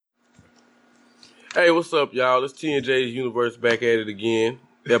Hey, what's up, y'all? It's T&J's Universe back at it again.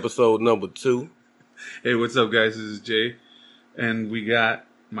 Episode number 2. Hey, what's up, guys? This is Jay. And we got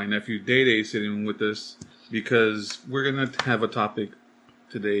my nephew Day sitting with us because we're going to have a topic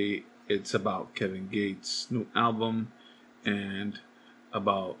today. It's about Kevin Gates' new album and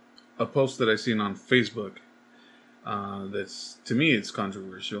about a post that I seen on Facebook. That's, to me, it's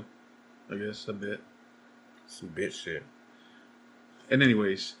controversial. I guess, a bit. Some bitch shit. And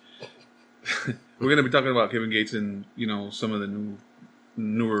anyways, we're going to be talking about Kevin Gates and, some of the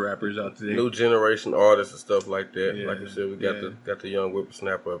newer rappers out today. New generation artists and stuff like that. Yeah, like I said, we got the young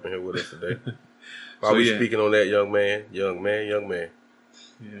whippersnapper up in here with us today. So, we speaking on that young man. Yeah.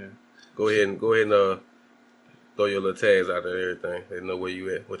 Go ahead and throw your little tags out there and everything. They know where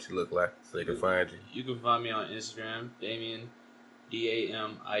you at, what you look like, so they can find you. You can find me on Instagram, Damien,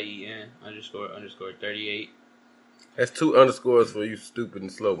 DAMIEN _ 38. That's 2 underscores for you stupid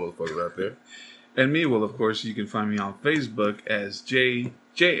and slow motherfuckers out there. And me, well, of course, you can find me on Facebook as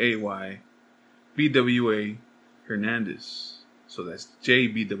JayBWA Hernandez. So that's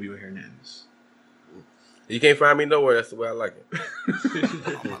JBWA Hernandez. You can't find me nowhere. That's the way I like it. Now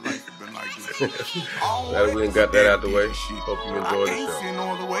that we done got that out the way, hope you enjoy the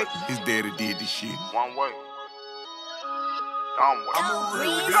show. His daddy did this shit. One way.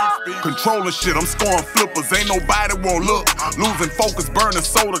 Controller shit, I'm scoring flippers, ain't nobody won't look. Losing focus, burning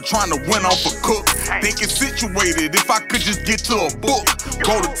soda, trying to win off a cook. Thinking situated, if I could just get to a book.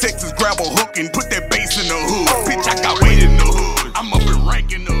 Go to Texas, grab a hook and put that bass in the hood. Bitch, I got weight in the hood, I'm up in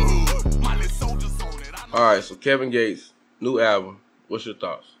rank in the hood. My little soldiers on it. Alright, so Kevin Gates, new album. What's your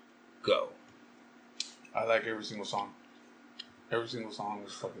thoughts? Go. I like every single song. Every single song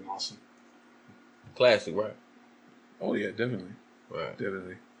is fucking awesome. Classic, right? Oh yeah, definitely. Right.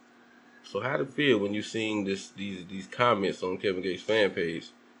 Definitely. So how did it feel when you seen these comments on Kevin Gates' fan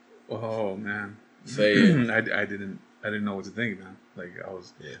page? Oh man, saying I didn't know what to think, man. Like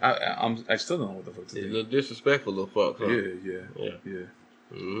I still don't know what the fuck to think. A little disrespectful, little fuck. Huh? Yeah.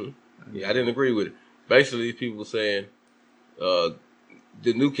 Mm-hmm. Yeah, I didn't agree with it. Basically, these people were saying the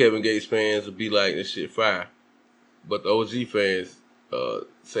new Kevin Gates fans would be like, this shit fire, but the OG fans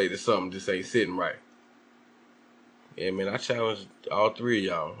say that something just ain't sitting right. Yeah, man, I challenge all 3 of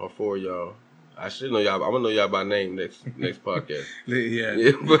y'all or 4 of y'all. I should know y'all. I'm gonna know y'all by name next podcast.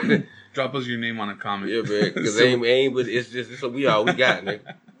 Yeah, but drop us your name on a comment. Yeah, man, because but it's just we got,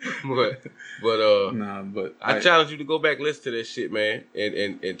 nigga. But I challenge you to go back and listen to that shit, man,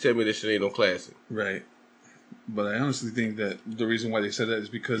 and tell me this shit ain't no classic. Right. But I honestly think that the reason why they said that is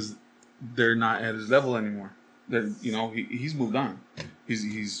because they're not at his level anymore. That he's moved on.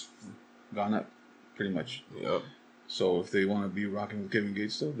 He's gone up, pretty much. Yep. So if they want to be rocking with Kevin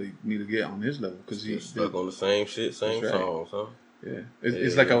Gates still, they need to get on his level because he's stuck on the same shit, same songs, huh? Yeah,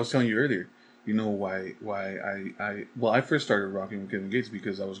 it's like I was telling you earlier. You know why I first started rocking with Kevin Gates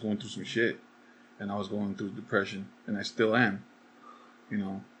because I was going through some shit, and I was going through depression, and I still am.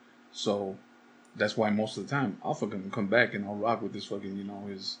 So that's why most of the time I'll fucking come back and I'll rock with this fucking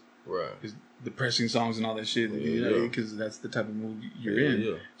his depressing songs and all that shit. Because that's the type of mood you're in.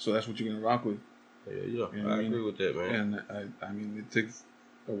 Yeah. So that's what you're gonna rock with. Yeah. I agree with that, man. And I mean, it took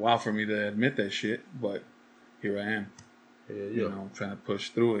a while for me to admit that shit, but here I am. Yeah. Trying to push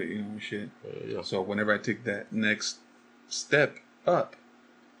through it, shit. Yeah. So whenever I take that next step up,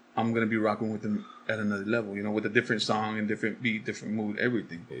 I'm gonna be rocking with them at another level, with a different song and different beat, different mood,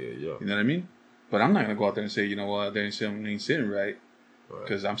 everything. Yeah. You know what I mean? But I'm not gonna go out there and say, there ain't something ain't sitting right.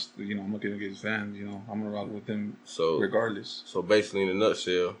 Because I'm looking at his fans. I'm gonna rock with them regardless. So basically, in a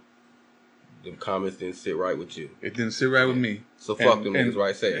nutshell, the comments didn't sit right with you. It didn't sit right with me. So fuck them niggas,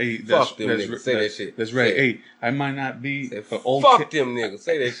 right? Say it. Fuck them niggas. Say that shit. That's right. Hey, I might not be fuck them niggas.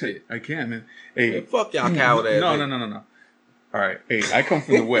 Say that shit. I can't, man. Hey, man, fuck y'all coward ass. No. All right. Hey, I come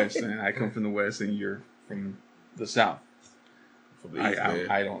from the West, and you're from the South. From the East,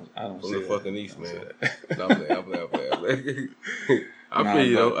 man. I don't from say the fucking that. East, man. I'm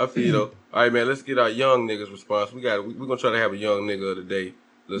playing. I feel you though. All right, man. Let's get our young niggas response. We're gonna try to have a young nigga of the day.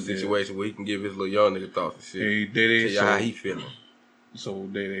 Little situation where he can give his little young nigga thoughts and shit. Hey, Day, tell y'all how he feeling. So,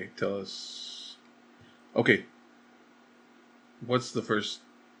 Day, tell us. Okay. What's the first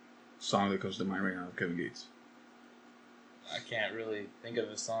song that comes to mind right now of Kevin Gates? I can't really think of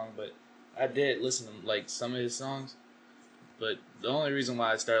a song, but I did listen to some of his songs. But the only reason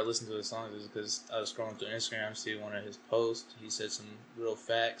why I started listening to his songs is because I was scrolling through Instagram, see one of his posts. He said some real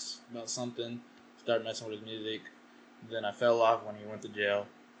facts about something. Started messing with his music. Then I fell off when he went to jail.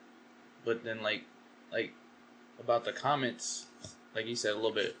 But then, like about the comments, like he said a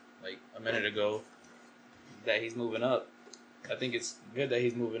little bit, a minute ago, that he's moving up. I think it's good that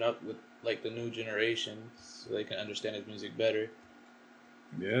he's moving up with like the new generation so they can understand his music better.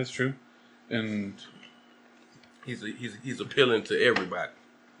 Yeah, that's true. And he's appealing to everybody.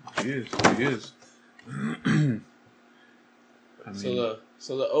 he is. I mean,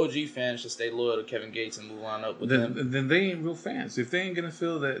 So the OG fans should stay loyal to Kevin Gates and move on up with him. then they ain't real fans. If they ain't gonna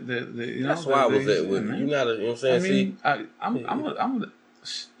feel that you know, That's why I was at with man. you. Not a, you know what I'm saying. I mean, I'm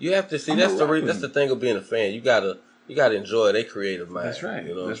You have to see. I'm That's a rock that's the thing of being a fan. You gotta enjoy their creative mind. That's right.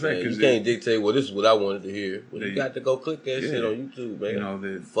 You know That's what I'm right, saying? 'cause You can't dictate. Well, this is what I wanted to hear. Well, you got to go click that shit yeah. on YouTube, man. You know,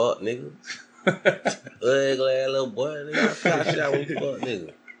 the fuck nigga, ugly ass little boy. Nigga, I shot when you fuck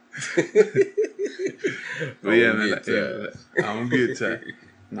nigga. But yeah, man, I'm gonna get tired.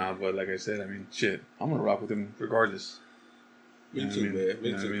 Nah, but like I said, I mean, shit, I'm gonna rock with him regardless. Me You know too, what I mean? man. Me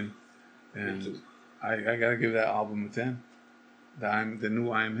You know too. what I mean? And Me too. I gotta give that album a 10. The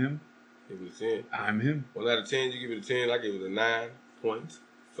new I Am Him. Give it a 10. I'm Him. 1 out of 10, you give it a 10. I give it a 9.5.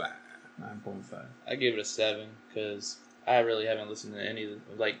 9.5. I gave it a 7 because I really haven't listened to any of the,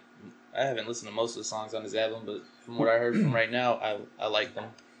 like, I haven't listened to most of the songs on his album, but from what I heard from right now, I like them.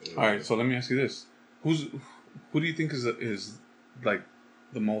 All right, so let me ask you this: who do you think is like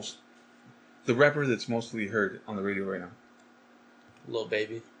the rapper that's mostly heard on the radio right now? Lil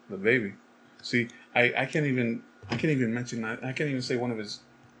Baby. The Baby. See, I can't even mention that. I can't even say one of his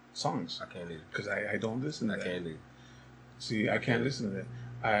songs I can't either. because I don't listen to I that. can't either. See, I can't listen to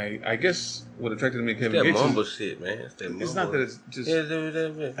that. I guess what attracted me to Kevin That Gates mumble is, shit, man. It's, that it's not that it's just. I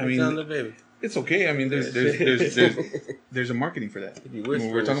I mean, mean, the baby. It's okay. I mean, there's a marketing for that. You When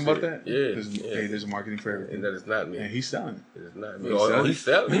we're talking about shit. that, Yeah. hey, there's a marketing for And everything, that is not me. and he's selling It is not me. He's selling He's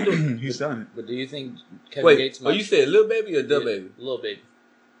selling. He it. doing- He's selling it. But do you think Kevin Wait, Gates you said Lil Baby or The Baby? Lil Baby.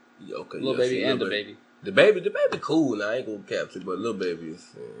 Yeah, okay, Lil yeah, Baby see, and Lil the Baby. The baby cool. Now I ain't gonna capture, but Lil Baby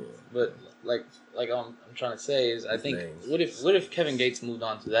is. But like I'm trying to say is I His think names. what if Kevin Gates moved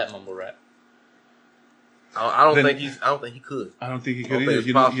on to that mumble rap? I don't Then- think he could. I don't think he I could don't either. think it's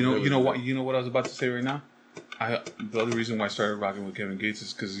You know possible. what? You know what I was about to say right now. The other reason why I started rocking with Kevin Gates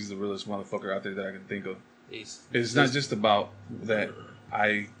is because he's the realest motherfucker out there that I can think of. It's not just about that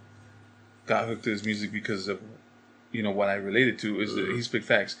I got hooked to his music because of what I related to. Is that he spit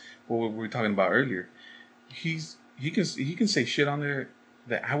facts. What we were talking about earlier. He can say shit on there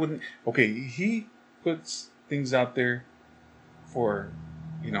that I wouldn't. Okay, he puts things out there for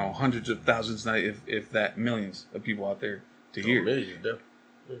hundreds of thousands, not if that millions of people out there to hear. Millions, definitely.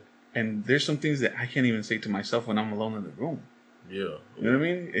 And there's some things that I can't even say to myself when I'm alone in the room. Yeah. You know what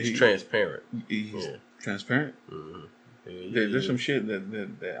I mean? He's transparent. He's transparent. Mm-hmm. There's some shit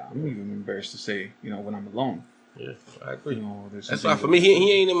that I'm even embarrassed to say, when I'm alone. Yeah, I agree. There's some That's why things for me,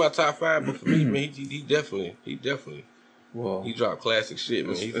 he ain't in my top 5, but for me, man, he definitely. Well, He dropped classic shit,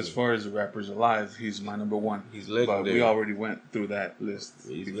 man. as far as the rappers alive, he's my number one. He's But legendary. we already went through that list.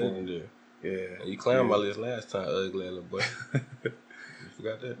 He's before. legendary. Yeah. You climbed my list last time, ugly little boy. You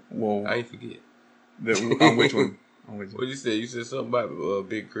forgot that? Well, I ain't forget. on which one? On which What one? you said? You said something about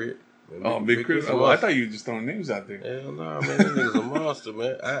Big Crit. Oh, Big Chris. a Oh, I monster. thought you were just throwing names out there. Hell no, man. That nigga's a monster,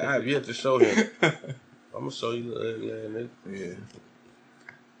 man. I have yet to show him. I'm gonna show you the ugly ass nigga. Yeah.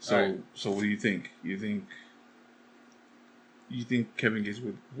 So, All right. so what do you think? You think Kevin Gates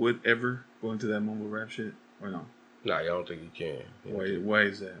would ever go into that mumble rap shit or no? Nah, I don't think he can. Why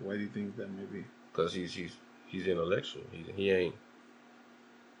is that? Why do you think that may be? Because he's intellectual. He ain't.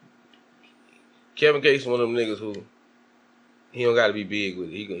 Kevin Gates is one of them niggas who he don't got to be big with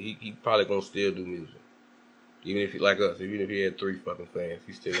it. He probably gonna still do music, even if he like us. Even if he had 3 fucking fans,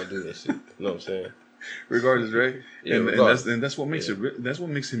 he still gonna do that shit. You know what I'm saying? Regardless, right? Yeah, and regardless. that's what makes it. That's what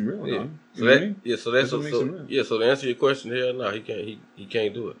makes him real. Yeah. Dog. So You know what I that mean? yeah. So That's what makes him real. yeah. So to answer your question, hell no, he can't. He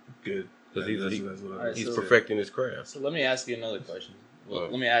can't do it Good. because That's what I Alright, he's so- perfecting his craft. So let me ask you another question. Well,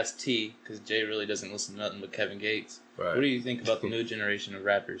 Right. let me ask T, because Jay really doesn't listen to nothing but Kevin Gates. Right. What do you think about the new generation of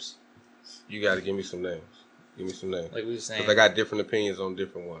rappers? You got to give me some names. Give me some names. Like we were saying, Because I got different opinions on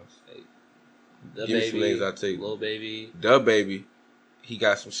different ones. the give me some Baby, names, I'll tell you. Lil Baby. The Baby, he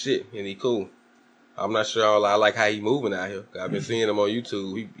got some shit and he cool. I'm not sure I like how he moving out here. I've been seeing him on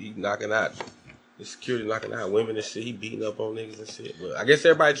YouTube. He knocking out the security, knocking out women and shit. He beating up on niggas and shit. But I guess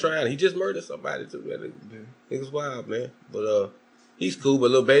everybody trying. He just murdered somebody too. Man. Niggas wild, man. But he's cool.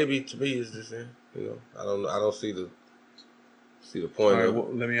 But Lil Baby to me is just I don't see the All point right. of Well,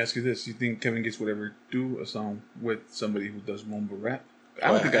 let me ask you this: you think Kevin Gates would ever do a song with somebody who does mumble rap? I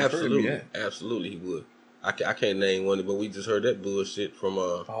don't think I've heard him yet. Absolutely, he would. I can't name one, but we just heard that bullshit from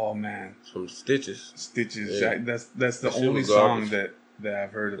Oh man, Stitches. Stitches. Yeah. That's the That shit only was song garbage. that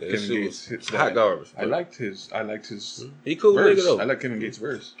I've heard of That Kevin shit Gates. was hot garbage. I liked his. He cool verse. nigga though. I like Kevin Gates'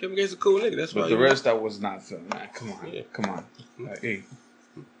 verse. Kevin Gates a cool nigga. That's why. But the rest, I was not feeling. Nah, come on, Yeah. come on. Like, hey,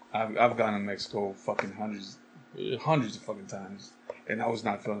 I've gone to Mexico fucking hundreds of fucking times, and I was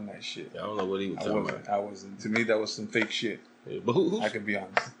not feeling that shit. I don't know what he was talking about. I wasn't. To me, that was some fake shit. Yeah, but I could be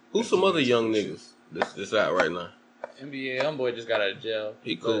honest. who's some other young niggas that's out right now? NBA YoungBoy just got out of jail.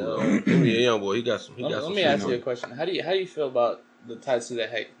 He cool. But, NBA young boy. He got some. let me ask you a question. How do you feel about the tattoo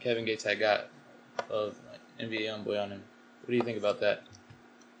that Kevin Gates had got of NBA YoungBoy on him? What do you think about that?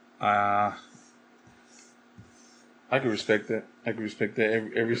 I can respect that. I can respect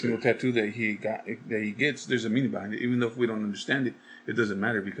that. Every single tattoo that he gets, there's a meaning behind it. Even though if we don't understand it, it doesn't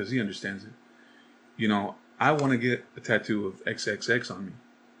matter because he understands it. You know, I want to get a tattoo of XXX on me.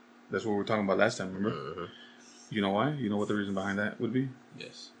 That's what we were talking about last time, remember? Uh-huh. You know why? You know what the reason behind that would be?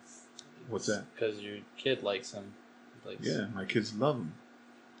 Yes. What's that? Because your kid likes him. Yeah, my kids love him.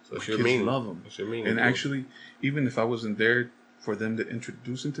 So My your kids meaning. love him. What's your meaning? And bro? actually, even if I wasn't there for them to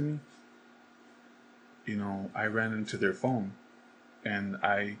introduce him to me, you know, I ran into their phone and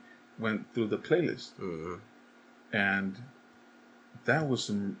I went through the playlist. Uh-huh. And that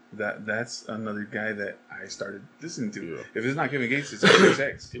was that's another guy that I started listening to. Yeah. If it's not Kevin Gates, it's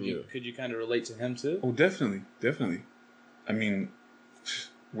XXX. Could you kind of relate to him too? Oh, definitely. I mean,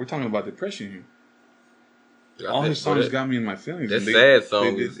 we're talking about depression here. All his songs got me in my feelings. That and sad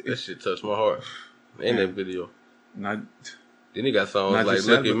song, they- that shit touched my heart. In that video. Not, Then he got songs not like just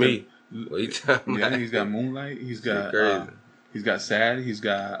 "Look sad, at but Me." the- What he talking yeah, about? he's got Moonlight. He's got crazy. he's got Sad. He's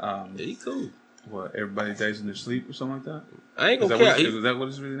got Yeah, he cool. what? Everybody Dies in Their Sleep or something like that. I ain't Is gonna that, cap. is that what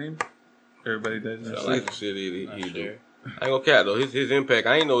it's really named? Everybody Dies in Their I Sleep. like the shit he Not do. sure. I ain't gonna cap though. His impact.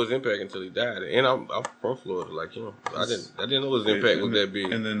 I ain't know his impact until he died. And I'm from Florida. Like I didn't know his impact was that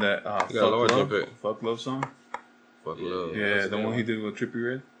big. And then that He got a large Fuck Love, impact. Fuck Love song. Fuck love. Yeah, that's a the good one he one. did with Trippie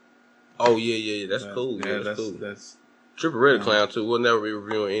Redd. Oh yeah. That's cool. Yeah, that's cool. That's Trippie Redd a clown too. We'll never be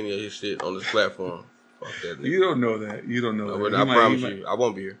reviewing any of his shit on this platform. Fuck that nigga. you don't know that. You don't know that. I He might- promise he might- you, I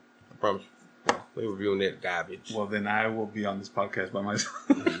won't be here. I promise you. We reviewing that garbage. Well, then I will be on this podcast by myself.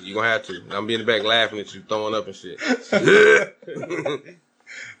 You gonna have to. I'm be in the back laughing at you, throwing up and shit.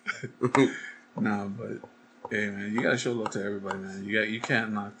 Nah, but hey, man, you gotta show love to everybody, man. You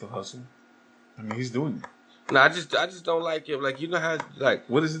can't knock the hustle. I mean, he's doing it. No, I just don't like him. Like you know how like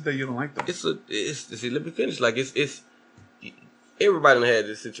What is it that you don't like, though? it's see, let me finish. Like it's everybody done had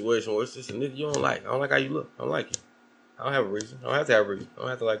this situation where it's just a nigga you don't like. I don't like how you look. I don't like you. I don't have a reason. I don't have to have a reason. I don't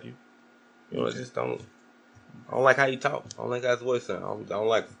have to like you. You know, I just don't. I don't like how you talk. I don't like how his voice sound. I don't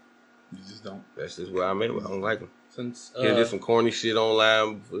like him. You just don't. That's just where I'm at. I don't like him. Since He did some corny shit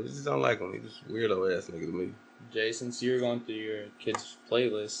online. But I just don't like him. He's just weirdo ass nigga to me. Jay, since you were going through your kids'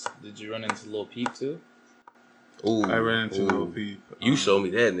 playlist, did you run into Lil Peep too? Ooh, I ran into ooh. Lil Peep. You showed me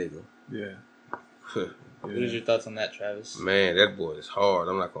that nigga. Yeah. What is your thoughts on that, Travis? Man, that boy is hard.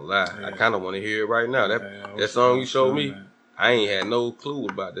 I'm not gonna lie. Yeah. I kind of want to hear it right now. Yeah, That song you showed me, man. I ain't had no clue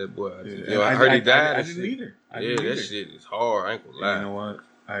about that boy. I, just, Yeah. you know, I heard he died. I and didn't shit. either. I Yeah, didn't that either. shit is hard. I ain't gonna lie. You know what?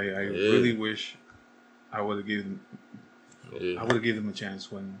 I really wish I would have given Yeah. I would have given them a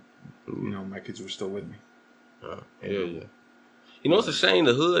chance when you know my kids were still with me. Hell yeah. You know, it's a shame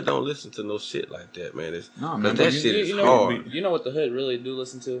the hood don't listen to no shit like that, man. It's, No, 'cause man, that but shit is you know, hard. You know what the hood really do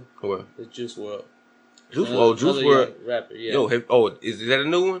listen to? What? The Juice WRLD. Juice Another Juice young WRLD. rapper. Yeah. Yo, is that a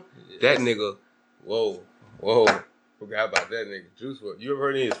new one? That nigga. Whoa. Forgot about that nigga. Juice WRLD. You ever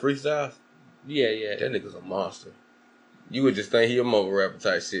heard any of his freestyles? Yeah. That nigga's a monster. You would just think he a mumble rapper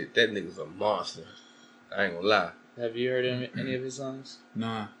type shit. That nigga's a monster. I ain't gonna lie. Have you heard any of his songs?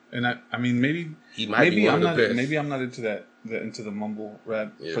 Nah, and I mean maybe He might be one I'm of not the best. maybe I'm not into that into the mumble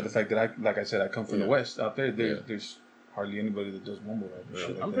rap Yeah. for the fact that I said I come from the Yeah. West. Out there Yeah. there's hardly anybody that does mumble rap. And Yeah.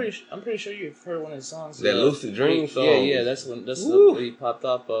 shit like I'm that. pretty sure you've heard one of his songs. That Lucid Dream song. Yeah. That's Woo. what he popped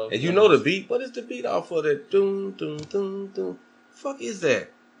off of. And you know the beat? What is the beat off of that? Doom, doom, doom, doom. Fuck is that?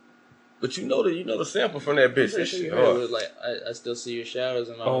 But you know the sample from that I'm bitch. pretty That sure shit you heard it hard. was like I still see your shadows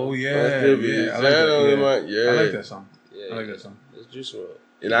in my Oh room. yeah, That's the beat. yeah, I like that. Shadow in Yeah. my- I yeah. like that song. Yeah, I like that song. It's Juice WRLD.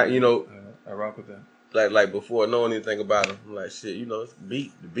 And I I rock with that. like before knowing anything about him, I'm like shit, it's the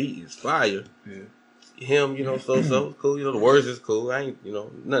beat is fire. Yeah, Him, so cool. The words is cool. I ain't,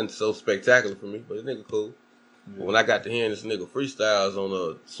 nothing so spectacular for me, but the nigga cool. yeah. But when I got to hearing this nigga freestyles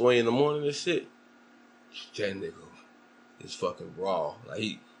on Sway in the Morning and shit, that nigga is fucking raw.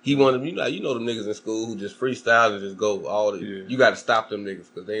 Like he wanted, you know them niggas in school who just freestyle and just go all the. Yeah. You got to stop them niggas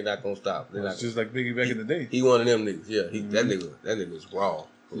because they not gonna stop. They're Well, not it's just like Biggie back in the day. He one of them niggas. Yeah, that Mm-hmm. nigga is raw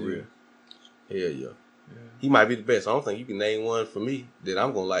for Yeah. real. Hell yeah. Yeah. He might be the best. I don't think you can name one for me that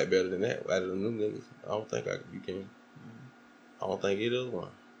I'm gonna like better than that. Out of the new niggas, I don't think you can. I don't think either one.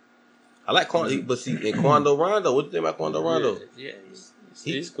 I like Quando, but see, in Quando Rondo, what you think about Quando Rondo? Yeah,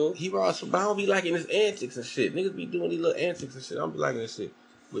 he's cool. He raw, but I don't be liking his antics and shit. Niggas be doing these little antics and shit. I don't be liking this shit.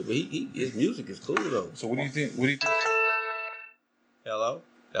 But his music is cool though. So what do you think? What do you think? Hello?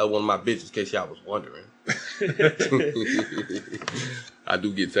 That was one of my bitches, in case y'all was wondering. I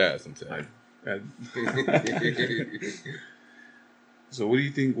do get tired sometimes. So what do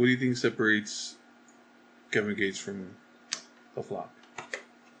you think? What do you think separates Kevin Gates from the Flock?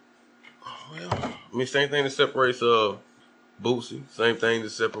 Well, I mean, same thing that separates Boosie. Same thing that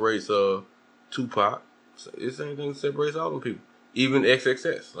separates Tupac. It's the same thing that separates all them people. Even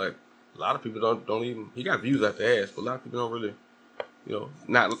XXS. Like, a lot of people don't even. He got views out the ass, but a lot of people don't really,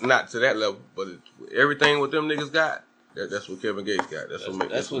 not to that level. But everything what them niggas got, that's what Kevin Gates got. That's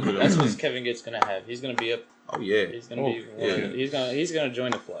what Kevin Gates gonna have. He's gonna be up. Oh yeah. He's gonna be. He's gonna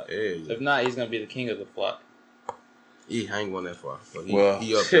join the Flock. Yeah. So if not, he's gonna be the king of the Flock. I ain't going that far. So he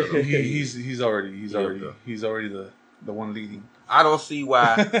up there. he's already the one leading. I don't see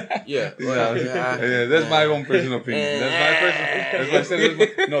why. Yeah. That's my own personal opinion. I'm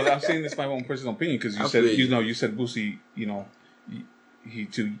saying that's my own personal opinion because you said you said Boosie. He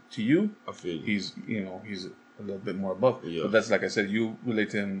to you. I feel you. He's a little bit more above. Yeah. But that's like I said, you relate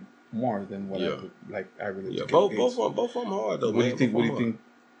to him more than what I relate to. Both of them hard though. What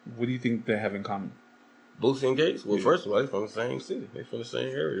do you think they have in common? Boosie and Gates? Well, first of all, they from the same city. They from the same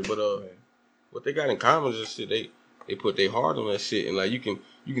area. But what they got in common is just shit. They put their heart on that shit, and like you can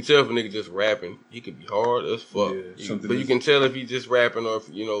tell if a nigga just rapping, he could be hard as fuck. Yeah, but you can tell if he just rapping or if,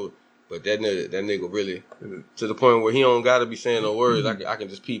 But that nigga really to the point where he don't gotta be saying no words. I can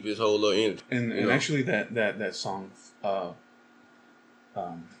just peep his whole little energy. And actually that song,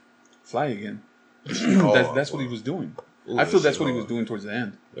 "Fly Again," that's what he was doing. Ooh, I feel that's what he was doing towards the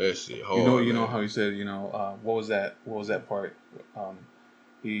end. That shit hard. You know how he said, what was that part?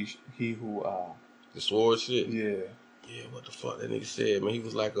 He who the sword shit. Yeah. Yeah, what the fuck that nigga said, man? He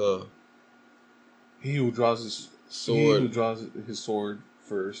was like he who draws his sword. He who draws his sword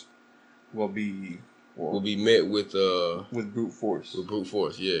first will be met with brute force. With brute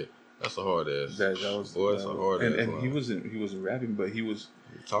force, yeah. That's a hard ass. That's a hard ass. And he wasn't rapping, but he was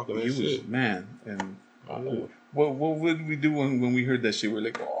talking that shit. He was man. And what did we do when we heard that shit? We're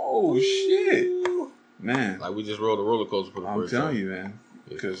like, oh shit, man! Like we just rode a roller coaster for the first time. I'm telling you, man.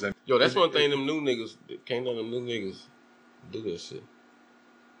 Because that's one thing. Them new niggas can't none of them new niggas do that shit.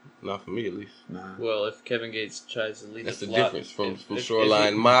 Not for me, at least. Nah. Well, if Kevin Gates tries to lead that's the difference from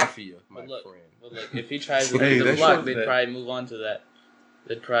Shoreline Mafia, my friend. But look, if he tries to lead the Flock, they'd probably move on to that.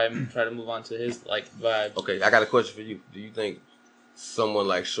 They'd try to move on to his vibe. Okay, I got a question for you. Do you think someone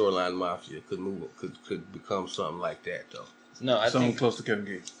like Shoreline Mafia could become something like that though? No, I someone think close to Kevin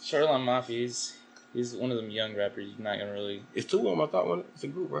Gates. Shoreline Mafia, he's one of them young rappers. You're not gonna really. It's two of them. I thought it's a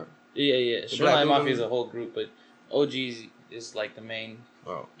group, right? Yeah. Shoreline Mafia is a whole group, but OG's is like the main.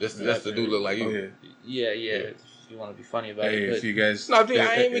 Oh, that's the dude look like you. Oh, yeah. If you want to be funny about it. If you guys, no, dude,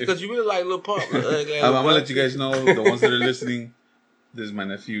 I ain't because you really like Lil Pump. I'm gonna let you guys know, the ones that are listening. This is my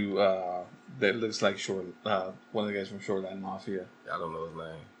nephew. That looks like one of the guys from Shoreline Mafia. I don't know his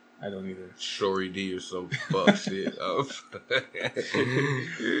name. I don't either. Shory D or some fuck shit.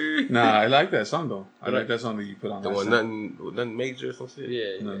 Nah, I like that song though. I like that song that you put on. The one nothing major or some shit.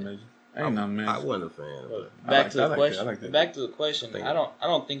 Yeah. Nothing major. Ain't nothing major. I wasn't a fan. Back to the question. Back to the question. I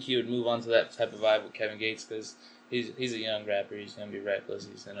don't think he would move on to that type of vibe with Kevin Gates because he's a young rapper. He's gonna be reckless.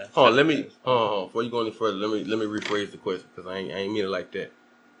 He's gonna. Before you go any further, let me rephrase the question because I ain't mean it like that.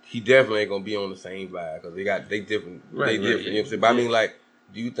 He definitely ain't gonna be on the same vibe because they different. Right, they different. You know what I'm saying? But I mean, like,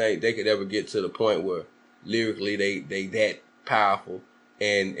 do you think they could ever get to the point where lyrically they that powerful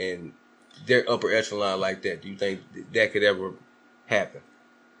and they're upper echelon like that? Do you think that could ever happen?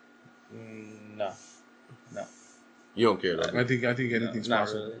 No. You don't care though. I think anything's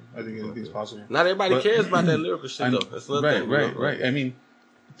possible. Really. I think anything's possible. Not everybody cares about that lyrical shit though. That's right. I mean,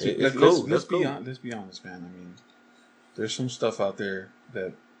 it's cool. Let's be honest, man. I mean, there's some stuff out there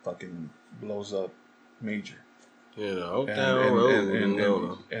that fucking blows up major. And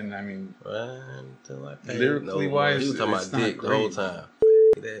I mean, lyrically lyrically wise, he was talking about dick great. the whole time.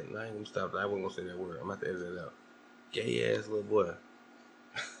 That I ain't gonna stop. I wasn't gonna say that word. I'm about to edit that out. Gay ass little boy.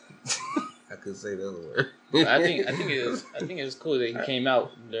 I could say the other word. I think it was cool that he came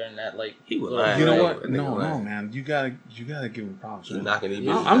out during that like. He was little- lying. You know Right. what? That nigga No, lying. man. You gotta give him props. He Man. knocking these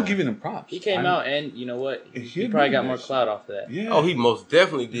bitches I'm down. giving him props. He came out, and you know what? He He probably got admitted more that clout off of that. Yeah. Oh, he most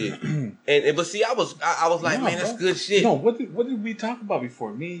definitely did. and but see, I was like, Nah, man, that's bro. good shit. No, what did we talk about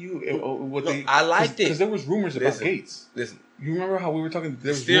before? Me and you. I liked it. Because there was rumors about Listen. Gates. Listen, You remember how we were talking?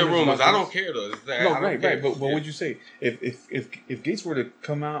 There was still rumors. about I don't Gates? care though. It's like, No, I don't right. care. But Yeah. what'd you say? If Gates were to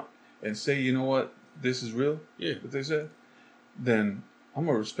come out and say, you know what, this is real, Yeah. what they said, then I'm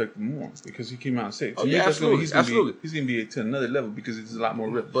gonna respect him more because he came out and said, Oh, yeah, absolutely. he's gonna be to another level because it's a lot more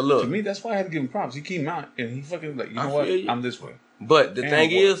real. But look. to me, that's why I had to give him props. He came out and he fucking like, you I know what, feel you. I'm this way. But the And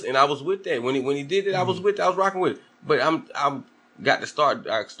thing what? is, and I was with that when he did it. I was with it. I was rocking with it. But I'm got to start.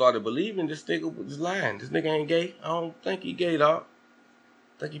 I started believing this nigga was lying. This nigga ain't gay. I don't think he gay, dog.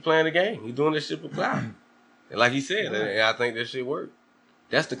 I think he playing the game. He doing this shit for clout. And like he said, and I think that shit worked.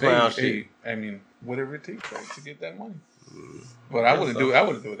 That's the clown shit. I mean, whatever it takes right, to get that money. But I wouldn't do it. I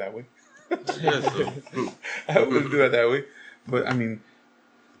wouldn't do it that way. Yeah, so, I wouldn't do it that way. But I mean,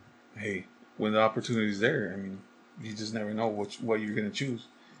 hey, when the opportunity's there, I mean, you just never know what you're gonna choose.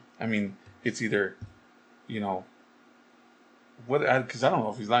 I mean, it's either, you know, because I don't know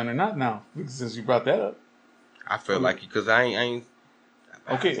if he's lying or not now. Since you brought that up. I felt like because I ain't.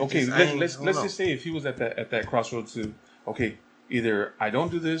 Okay. Let's I don't know. just say if he was at that crossroads to, okay, either I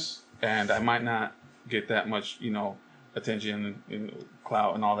don't do this and I might not get that much, you know, attention and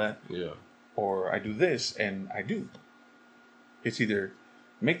clout and all that, Yeah. or I do this and I do. It's either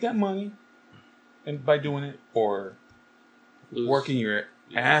make that money and by doing it, or Lose. working your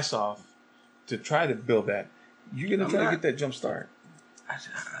ass off to try to build that. You're gonna I'm try not- to get that jump start.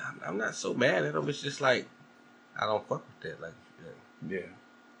 I'm not so mad at him. It's just like I don't fuck with that. Like, Yeah.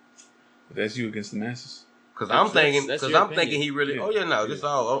 But that's you against the masses. because I'm thinking, that's because your I'm opinion. thinking he really. Yeah. Oh yeah, no, Yeah.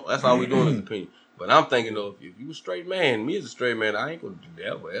 that's all we doing is opinion. But I'm thinking though, if you a straight man, me as a straight man, I ain't gonna do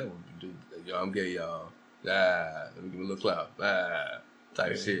that. Whatever you do, yo, I'm gay, y'all. Let me give a little clout.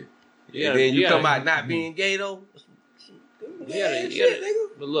 Type shit. You And gotta- then you you come gotta- out not being gay though. You gotta-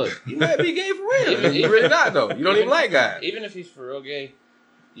 But look, You might be gay for real. Even- You really not though. You don't even like guys. even if he's for real gay,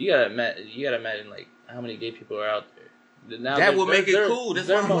 you gotta imagine like how many gay people are out there. Now That they're- would make it they're- cool. That's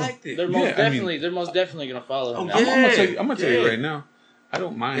they're why I most- liked it. They're Yeah, most I definitely, they're most definitely gonna follow him. Oh, now. I'm yeah. gonna tell you yeah. right now. I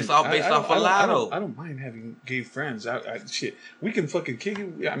don't mind. It's all based off a lot, though. I don't mind having gay friends. Shit, we can fucking kick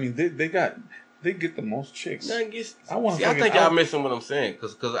it. I mean, they get the most chicks. Nothing gets- I wanna See, I fucking- think y'all missing what I'm saying,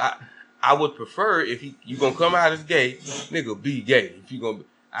 cause I would prefer if you gonna come out as gay, nigga, be gay. If you gonna,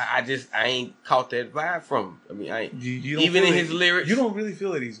 I ain't caught that vibe from him. I mean, I ain't. You don't Even feel in it. his lyrics, you don't really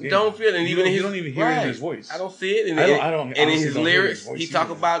feel that he's gay. don't feel it. And You even don't- in his, you don't even hear it in right. his voice. I don't see it. And, I don't and in honestly his don't hear lyrics, his voice he talk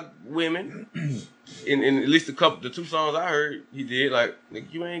either. about women. in at least the 2 songs I heard, he did like,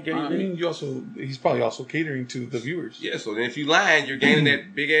 nigga, you ain't gay. I nigga. mean, he's probably also catering to the viewers. Yeah, so then if you lying, you're gaining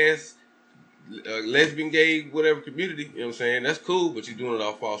that big ass lesbian, gay, whatever community. You know what I'm saying? That's cool, but you're doing it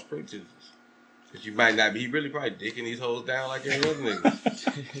off false pretenses. Because you might not be. He really probably dicking these hoes down like every other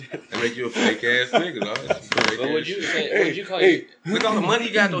nigga. That make you a fake ass nigga, dog. That's some fake But ass would you shit. say? Would you call hey, you? Look all the money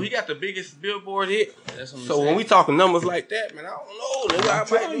he got though. He got the biggest Billboard hit. That's what I'm So saying. when we talking numbers like that, man, I don't know. Nigga, I might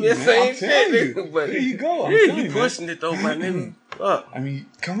telling be you, the man, same I'm telling shit, you. nigga. But There you go, I'm Yeah, telling you you, man. pushing it though, my nigga. Fuck. I mean,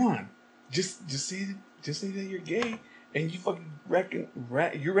 come on, just say that you're gay and you fucking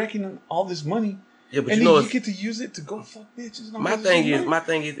you're wrecking all this money, Yeah, but and you know, then you it's, get to use it to go fuck bitches. And all my this thing shit, is, man. my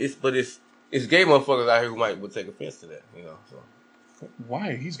thing is, it's gay motherfuckers out here who would take offense to that, you know. So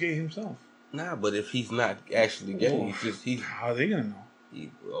Why? He's gay himself. nah, but if he's not actually gay, he's How are they gonna know?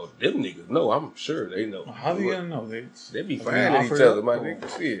 them niggas know. I'm sure they know. How are they gonna know? They be Are they finding each offered other, up? my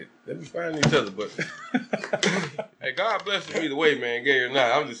nigga. Shit, they be finding each other. But hey, God bless him either way, man, gay or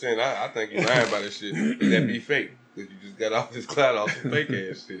not. I'm just saying, I think he's lying about this shit. That be fake because you just got off this cloud off some fake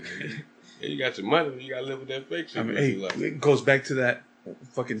ass shit. Nigga. Yeah, you got your money, you gotta live with that fake shit. I mean, what hey, you like. it goes back to that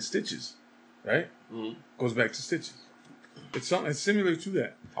fucking Stitches, right? Mhm. Goes back to Stitches. It's similar to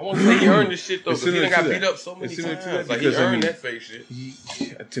that. I want to say he earned this shit though, It's because he similar done got to beat that. up so many It's similar times. to that Like because, he I earned mean, that fake shit. He,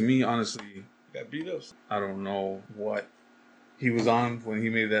 to me, honestly, Got beat up. I don't know what he was on when he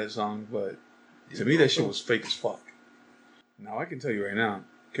made that song, but to me, that shit was fake as fuck. Now, I can tell you right now,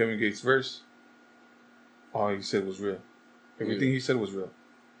 Kevin Gates' verse, all he said was real. Everything he said was real.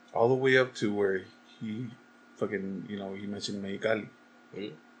 All the way up to where he fucking, he mentioned Mexicali.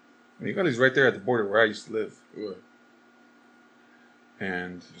 Mhm. Mexicali's right there at the border where I used to live. What?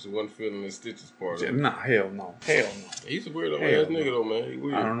 And, Just one feeling the Stitches part. Of it. nah, hell no. Hell no. He's a weirdo Hell ass nigga no. though, man. He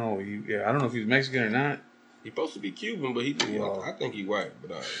weird. I don't know. I don't know if he's Mexican or not. He's supposed to be Cuban, but I think he white.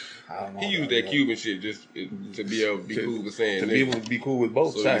 But I don't know. he used that Cuban shit just to be able to be cool with saying to be able to be cool with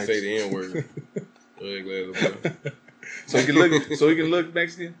both so sides. So he can say the N word. So he can look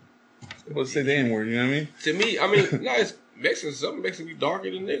Mexican. Let's say the N word. You know what I mean? To me, no, it's Mexican. Some Mexicans be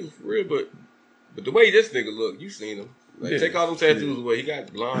darker than niggas for real, but the way this nigga look, you seen him. Like, take all them tattoos away. He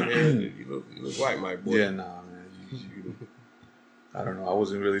got blonde hair. He look white, my boy. Yeah, nah, man. I don't know. I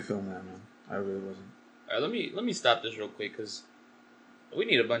wasn't really feeling that, man. I really wasn't. All right, let me stop this real quick because we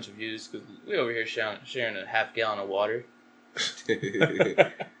need a bunch of views because we over here sharing a half gallon of water.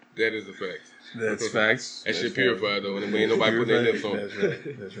 That is a fact. That's facts. That shit purified though, and ain't nobody putting their lips on.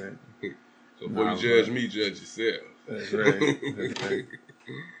 That's right. So before you judge me, judge yourself. That's right.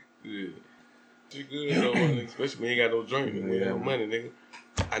 Yeah. You good though, nigga. Especially when you ain't got no drink and we have money, nigga.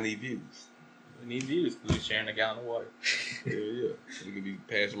 I need views. We need views because we're sharing a gallon of water. Yeah. We could be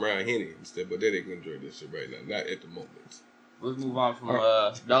passing around Henny instead, but they ain't gonna drink this shit right now. Not at the moment. Let's move on from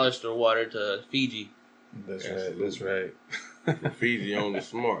dollar store water to Fiji. That's right. From Fiji on the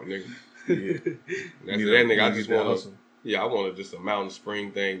smart, nigga. Yeah. That's that nigga. I just want I wanted just a mountain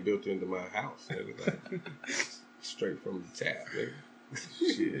spring thing built into my house. Nigga. Like, straight from the tap, nigga.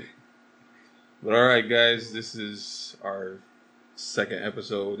 Shit. But all right, guys, this is our second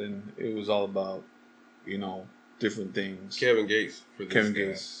episode, and it was all about, different things. Kevin Gates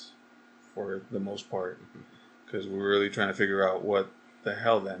for the most part, because we were really trying to figure out what the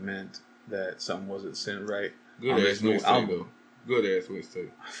hell that meant, that something wasn't sent right. Good ass mixtape, though. Good ass mixtape.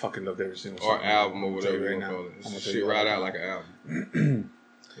 I fucking love every single song. Or song. album or whatever you want to call it. I'm shit right out like an album.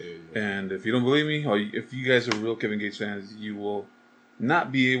 Yeah. And if you don't believe me, or if you guys are real Kevin Gates fans, you will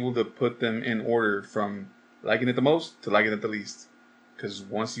not be able to put them in order from liking it the most to liking it the least. Because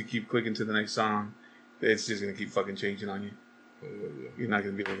once you keep clicking to the next song, it's just going to keep fucking changing on you. Yeah. You're not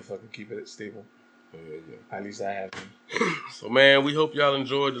going to be able to fucking keep it stable. Yeah. At least I have. So, man, we hope y'all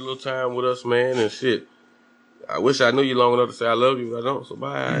enjoyed the little time with us, man, and shit. I wish I knew you long enough to say I love you, but I don't, so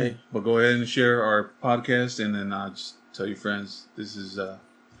bye. But go ahead and share our podcast, and then just tell your friends this is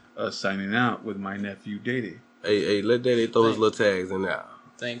us signing out with my nephew, Dede. Hey, let Daddy throw his little tags in there.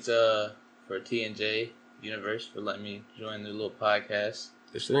 Thanks for T&J Universe for letting me join the little podcast.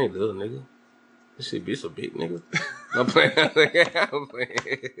 This shit ain't little, nigga. This shit be so big, nigga. I'm playing. I'm playing.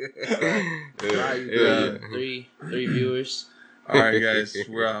 Three viewers. All right, guys.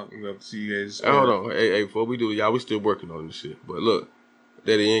 We're out. We'll see you guys. Hold on. Hey, before we do it, y'all, we still working on this shit. But look,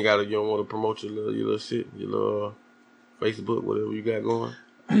 Daddy, you don't want to promote your little shit, your little Facebook, whatever you got going.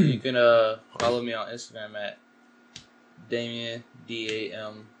 You can follow me on Instagram at Damien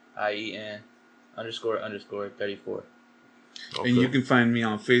DAMIEN _ 34. Okay. And you can find me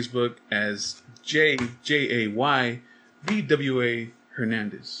on Facebook as JAYVWA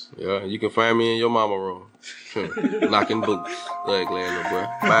Hernandez. Yeah, you can find me in your mama room. Knocking boots. Glad, little boy.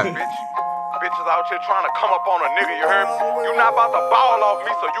 Bye. Bitches out here trying to come up on a nigga, you heard me? You not about to ball off me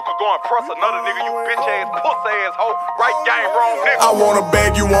so you can go and press another nigga, you bitch ass, pussy ass hoe, right game, wrong nigga. I wanna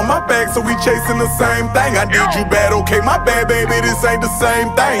bag you on my back, so we chasing the same thing. I did you bad, okay, my bad, baby, this ain't the same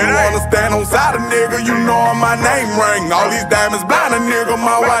thing. You wanna stand on side a nigga, you know my name ring. All these diamonds blind a nigga,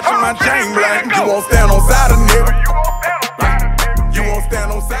 my watch and my chain blank. You won't stand on side